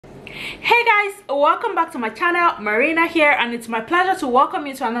Hey guys, welcome back to my channel. Marina here, and it's my pleasure to welcome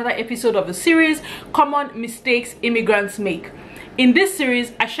you to another episode of the series Common Mistakes Immigrants Make. In this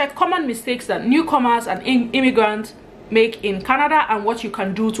series, I share common mistakes that newcomers and immigrants make in Canada and what you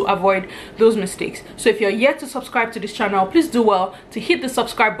can do to avoid those mistakes. So if you're yet to subscribe to this channel, please do well to hit the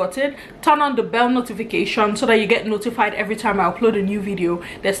subscribe button, turn on the bell notification so that you get notified every time I upload a new video.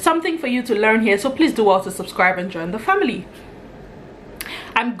 There's something for you to learn here, so please do well to subscribe and join the family.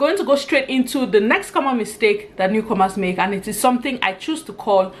 I'm going to go straight into the next common mistake that newcomers make, and it is something I choose to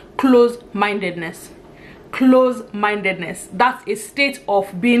call closed-mindedness. Closed-mindedness. That's a state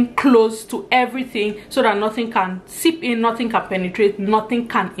of being close to everything so that nothing can seep in, nothing can penetrate, nothing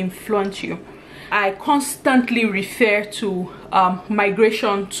can influence you. I constantly refer to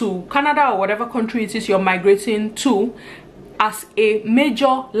migration to Canada or whatever country it is you're migrating to as a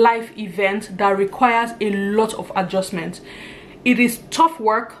major life event that requires a lot of adjustment. It is tough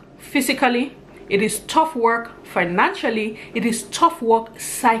work physically, it is tough work financially, it is tough work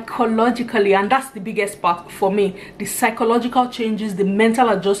psychologically, and that's the biggest part for me. The psychological changes, the mental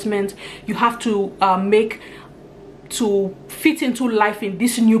adjustment you have to make to fit into life in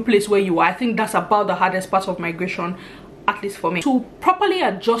this new place where you are. I think that's about the hardest part of migration, at least for me. To properly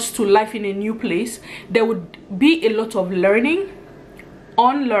adjust to life in a new place, there would be a lot of learning,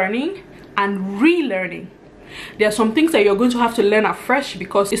 unlearning, and relearning. There are some things that you're going to have to learn afresh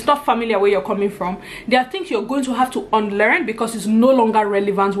because it's not familiar where you're coming from. There are things you're going to have to unlearn because it's no longer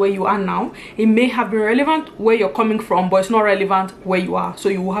relevant where you are now. It may have been relevant where you're coming from, but it's not relevant where you are, so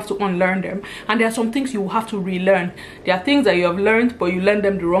you will have to unlearn them. And there are some things you will have to relearn. There are things that you have learned, but you learn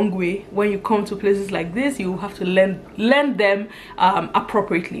them the wrong way. When you come to places like this, you will have to learn them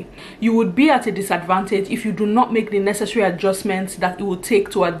appropriately. You would be at a disadvantage if you do not make the necessary adjustments that it would take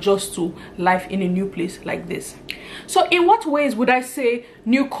to adjust to life in a new place like this. So in what ways would I say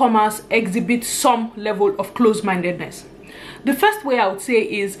newcomers exhibit some level of closed-mindedness? The first way I would say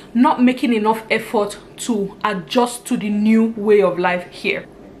is not making enough effort to adjust to the new way of life here.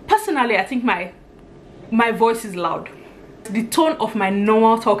 Personally, I think my voice is loud. The tone of my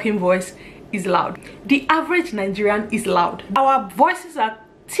normal talking voice is loud. The average Nigerian is loud. Our voices are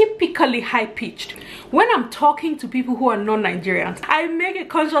typically high-pitched. When I'm talking to people who are non-Nigerians, I make a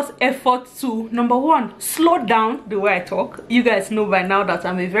conscious effort to, number one, slow down the way I talk. You guys know by now that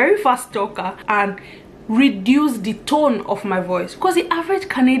I'm a very fast talker, and reduce the tone of my voice because the average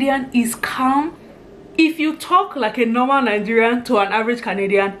Canadian is calm. If you talk like a normal Nigerian to an average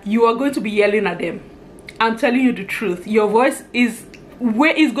Canadian, you are going to be yelling at them. I'm telling you the truth. Your voice is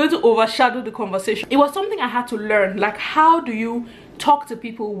going to overshadow the conversation. It was something I had to learn, like how do you talk to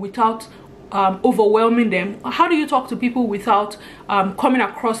people without overwhelming them? How do you talk to people without coming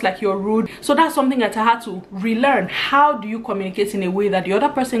across like you're rude? So that's something that I had to relearn. How do you communicate in a way that the other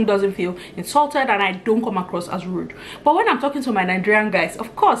person doesn't feel insulted and I don't come across as rude? But when I'm talking to my Nigerian guys,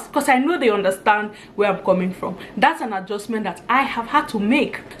 of course, because I know they understand where I'm coming from, that's an adjustment that I have had to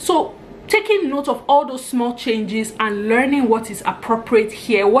make. So taking note of all those small changes and learning what is appropriate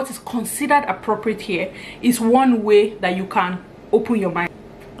here, what is considered appropriate here, is one way that you can open your mind.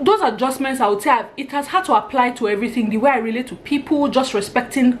 Those adjustments, I would say, it has had to apply to everything. The way I relate to people, just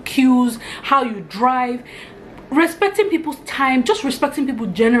respecting cues, how you drive, respecting people's time, just respecting people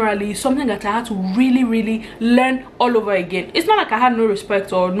generally, is something that I had to really learn all over again. It's not like I had no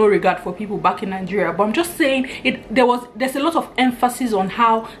respect or no regard for people back in Nigeria, but I'm just saying there's a lot of emphasis on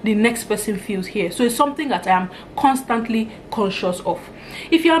how the next person feels here. So it's something that I am constantly conscious of.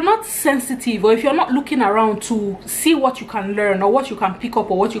 If you're not sensitive, or if you're not looking around to see what you can learn or what you can pick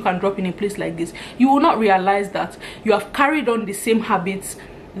up or what you can drop in a place like this, you will not realize that you have carried on the same habits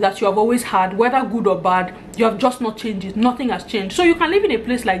that you have always had, whether good or bad. You have just not changed it. Nothing has changed. So you can live in a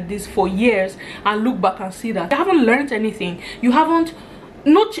place like this for years and look back and see that you haven't learned anything. You haven't,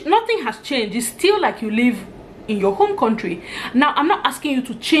 nothing has changed. It's still like you live in your home country. Now, I'm not asking you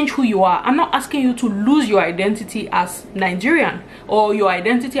to change who you are. I'm not asking you to lose your identity as Nigerian or your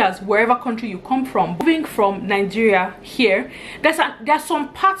identity as wherever country you come from. Moving from Nigeria here, there's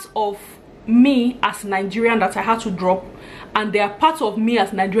some parts of me as Nigerian that I had to drop, and there are parts of me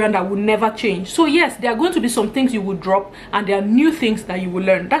as Nigerian that will never change. So yes, there are going to be some things you will drop, and there are new things that you will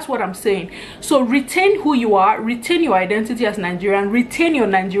learn. That's what I'm saying. So retain who you are, retain your identity as Nigerian, retain your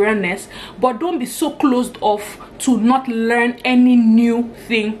Nigerianness, but don't be so closed off to not learn any new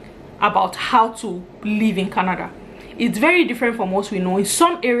thing about how to live in Canada. It's very different from what we know. In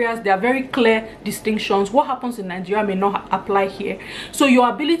some areas, there are very clear distinctions. What happens in Nigeria may not apply here. So your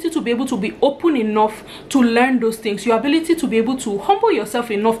ability to be able to be open enough to learn those things, your ability to be able to humble yourself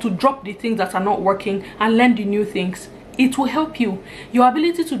enough to drop the things that are not working and learn the new things, it will help you. Your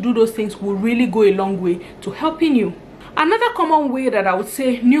ability to do those things will really go a long way to helping you. Another common way that I would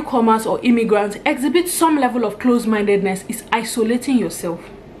say newcomers or immigrants exhibit some level of closed-mindedness is isolating yourself.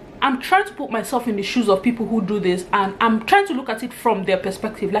 I'm trying to put myself in the shoes of people who do this, and I'm trying to look at it from their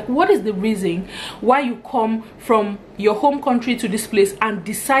perspective. Like, what is the reason why you come from your home country to this place and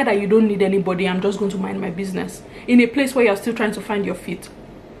decide that you don't need anybody, I'm just going to mind my business, in a place where you're still trying to find your feet,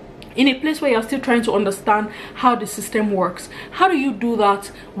 in a place where you're still trying to understand how the system works? How do you do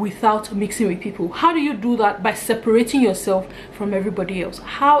that without mixing with people? How do you do that by separating yourself from everybody else?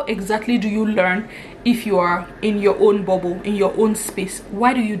 How exactly do you learn if you are in your own bubble, in your own space?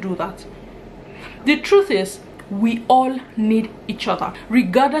 Why do you do that? The truth is, we all need each other.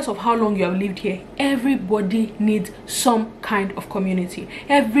 Regardless of how long you have lived here, everybody needs some kind of community.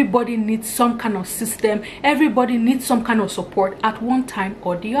 Everybody needs some kind of system. Everybody needs some kind of support at one time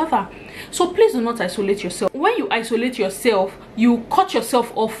or the other. So please do not isolate yourself. When you isolate yourself, you cut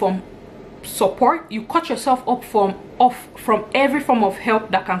yourself off from support. You cut yourself off from every form of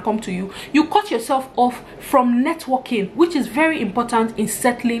help that can come to you. You cut yourself off from networking, which is very important in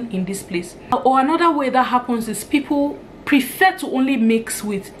settling in this place. Or another way that happens is people prefer to only mix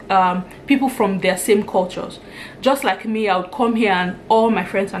with people from their same cultures. Just like me, I would come here and all my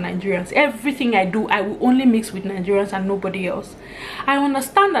friends are Nigerians. Everything I do, I will only mix with Nigerians and nobody else. I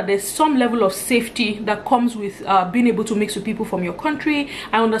understand that there's some level of safety that comes with being able to mix with people from your country.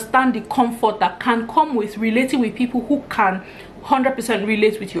 I understand the comfort that can come with relating with people who can 100%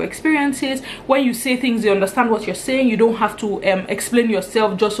 relate with your experiences. When you say things, they understand what you're saying. You don't have to explain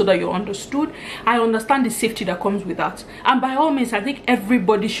yourself just so that you're understood. I understand the safety that comes with that, and by all means I think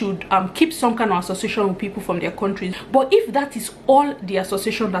everybody should keep some kind of association with people from their countries. But if that is all the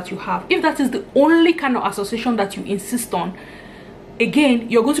association that you have, if that is the only kind of association that you insist on, again,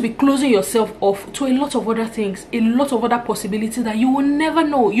 you're going to be closing yourself off to a lot of other things, a lot of other possibilities that you will never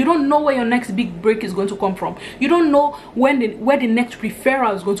know. You don't know where your next big break is going to come from. You don't know where the next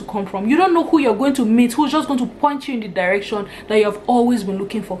referral is going to come from. You don't know who you're going to meet, who's just going to point you in the direction that you have always been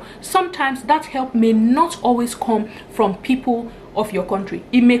looking for. Sometimes that help may not always come from people of your country.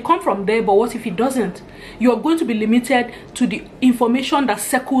 It may come from there, but what if it doesn't? You are going to be limited to the information that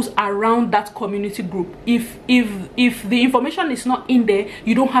circles around that community group. If the information is not in there,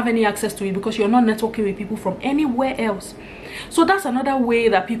 you don't have any access to it because you're not networking with people from anywhere else. So that's another way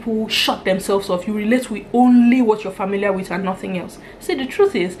that people shut themselves off. You relate with only what you're familiar with and nothing else. See, the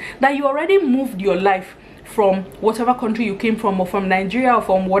truth is that you already moved your life from whatever country you came from, or from Nigeria, or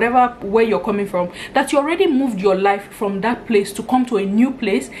from where you're coming from, that you already moved your life from that place to come to a new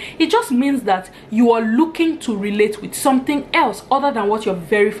place. It just means that you are looking to relate with something else other than what you're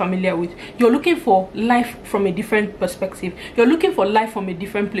very familiar with. You're looking for life from a different perspective. You're looking for life from a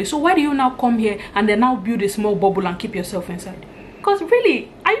different place. So why do you now come here and then now build a small bubble and keep yourself inside? Because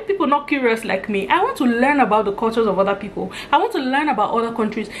really, are you people not curious like me? I want to learn about the cultures of other people. I want to learn about other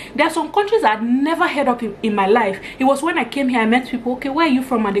countries. There are some countries I'd never heard of in my life. It was when I came here, I met people, okay, where are you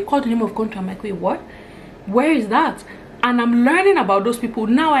from? And they called the name of country. I'm like, wait, what? Where is that? And I'm learning about those people.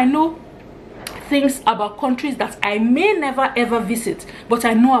 Now I know things about countries that I may never ever visit, but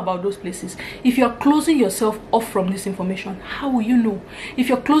I know about those places. If you're closing yourself off from this information, how will you know? If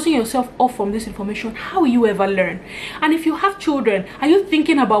you're closing yourself off from this information, how will you ever learn? And if you have children, are you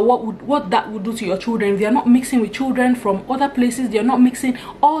thinking about what that would do to your children if they're not mixing with children from other places? They're not mixing.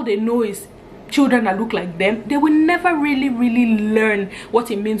 All they know is children that look like them. They will never really learn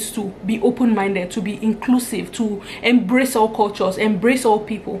what it means to be open-minded, to be inclusive, to embrace all cultures, embrace all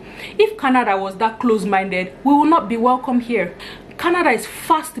people. If Canada was that close-minded, we will not be welcome here. Canada is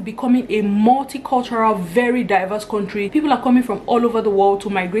fast becoming a multicultural, very diverse country. People are coming from all over the world to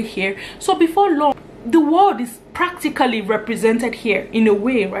migrate here. So before long, the world is practically represented here in a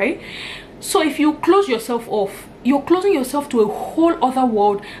way, right? So if you close yourself off, you're closing yourself to a whole other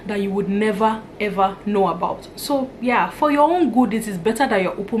world that you would never ever know about. So yeah, for your own good, it is better that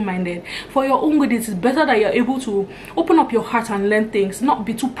you're open-minded. For your own good, it is better that you're able to open up your heart and learn things, not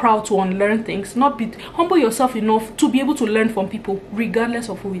be too proud to unlearn things, not be humble yourself enough to be able to learn from people regardless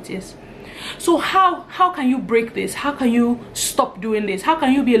of who it is. So how can you break this? How can you stop doing this? How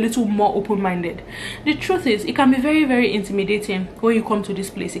can you be a little more open-minded? The truth is, it can be very intimidating when you come to this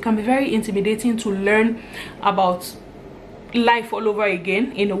place. It can be very intimidating to learn about life all over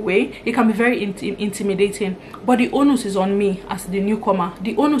again. In a way, it can be very intimidating, but the onus is on me as the newcomer.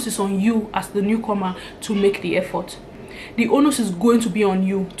 The onus is on you as the newcomer to make the effort. the onus is going to be on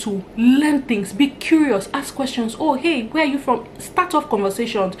you to learn things, be curious, ask questions. Oh, hey, where are you from? Start off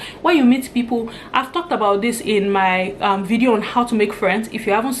conversations. When you meet people, I've talked about this in my video on how to make friends. If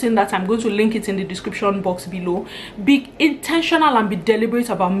you haven't seen that, I'm going to link it in the description box below. Be intentional and be deliberate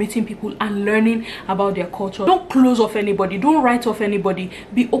about meeting people and learning about their culture. Don't close off anybody, don't write off anybody.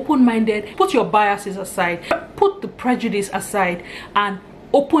 Be open-minded, put your biases aside, put the prejudice aside, and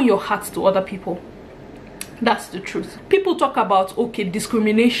open your heart to other people. That's the truth. People talk about, okay,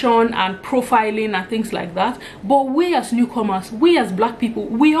 discrimination and profiling and things like that, but we as newcomers, we as black people,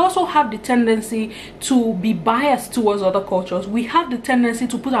 we also have the tendency to be biased towards other cultures. We have the tendency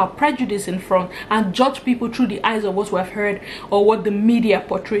to put our prejudice in front and judge people through the eyes of what we have heard or what the media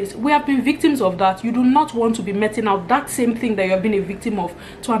portrays. We have been victims of that. You do not want to be meting out that same thing that you have been a victim of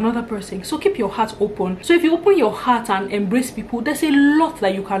to another person. So keep your heart open. So if you open your heart and embrace people, there's a lot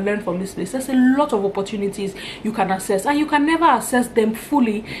that you can learn from this place. There's a lot of opportunities you can access, and you can never access them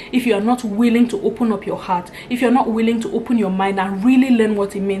fully if you are not willing to open up your heart, if you're not willing to open your mind and really learn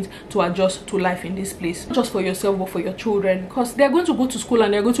what it means to adjust to life in this place. Not just for yourself but for your children, because they're going to go to school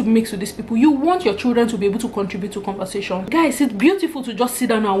and they're going to mix with these people. You want your children to be able to contribute to conversation. Guys, it's beautiful to just sit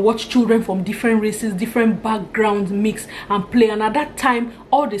down and watch children from different races, different backgrounds mix and play, and at that time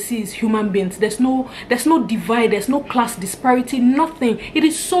all they see is human beings. There's no divide, there's no class disparity, nothing. It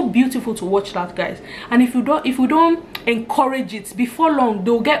is so beautiful to watch that, guys. And if we don't encourage it, before long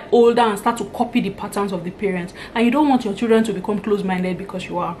they'll get older and start to copy the patterns of the parents, and you don't want your children to become close-minded because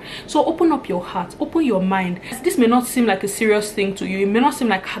you are. So open up your heart, open your mind. This may not seem like a serious thing to you, it may not seem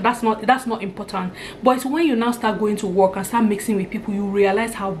like that's not important, but it's when you now start going to work and start mixing with people, you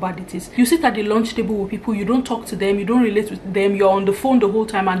realize how bad it is. You sit at the lunch table with people, you don't talk to them, you don't relate with them, you're on the phone the whole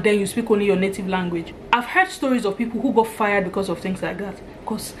time, and then you speak only your native language. I've heard stories of people who got fired because of things like that.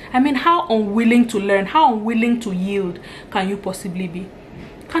 Because, I mean, how unwilling to learn, how unwilling to yield can you possibly be?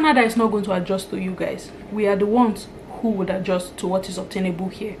 Canada is not going to adjust to you guys. We are the ones who would adjust to what is obtainable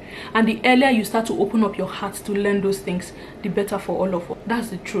here. And the earlier you start to open up your heart to learn those things, the better for all of us. That's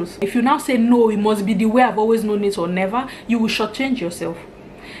the truth. If you now say, no, it must be the way I've always known it or never, you will shortchange yourself.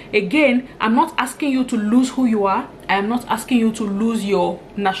 Again, I'm not asking you to lose who you are. I am not asking you to lose your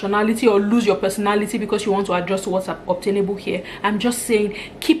nationality or lose your personality because you want to adjust to what's obtainable here. I'm just saying,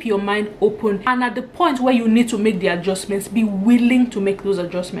 keep your mind open, and at the point where you need to make the adjustments, be willing to make those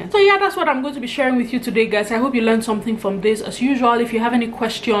adjustments. So yeah, that's what I'm going to be sharing with you today, guys. I hope you learned something from this. As usual, if you have any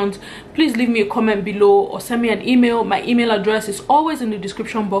questions, please leave me a comment below or send me an email. My email address is always in the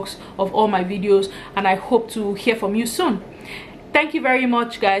description box of all my videos, and I hope to hear from you soon. Thank you very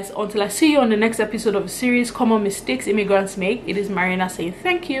much, guys. Until I see you on the next episode of the series Common Mistakes Immigrants Make, it is Marina saying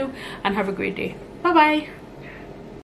thank you and have a great day. Bye bye.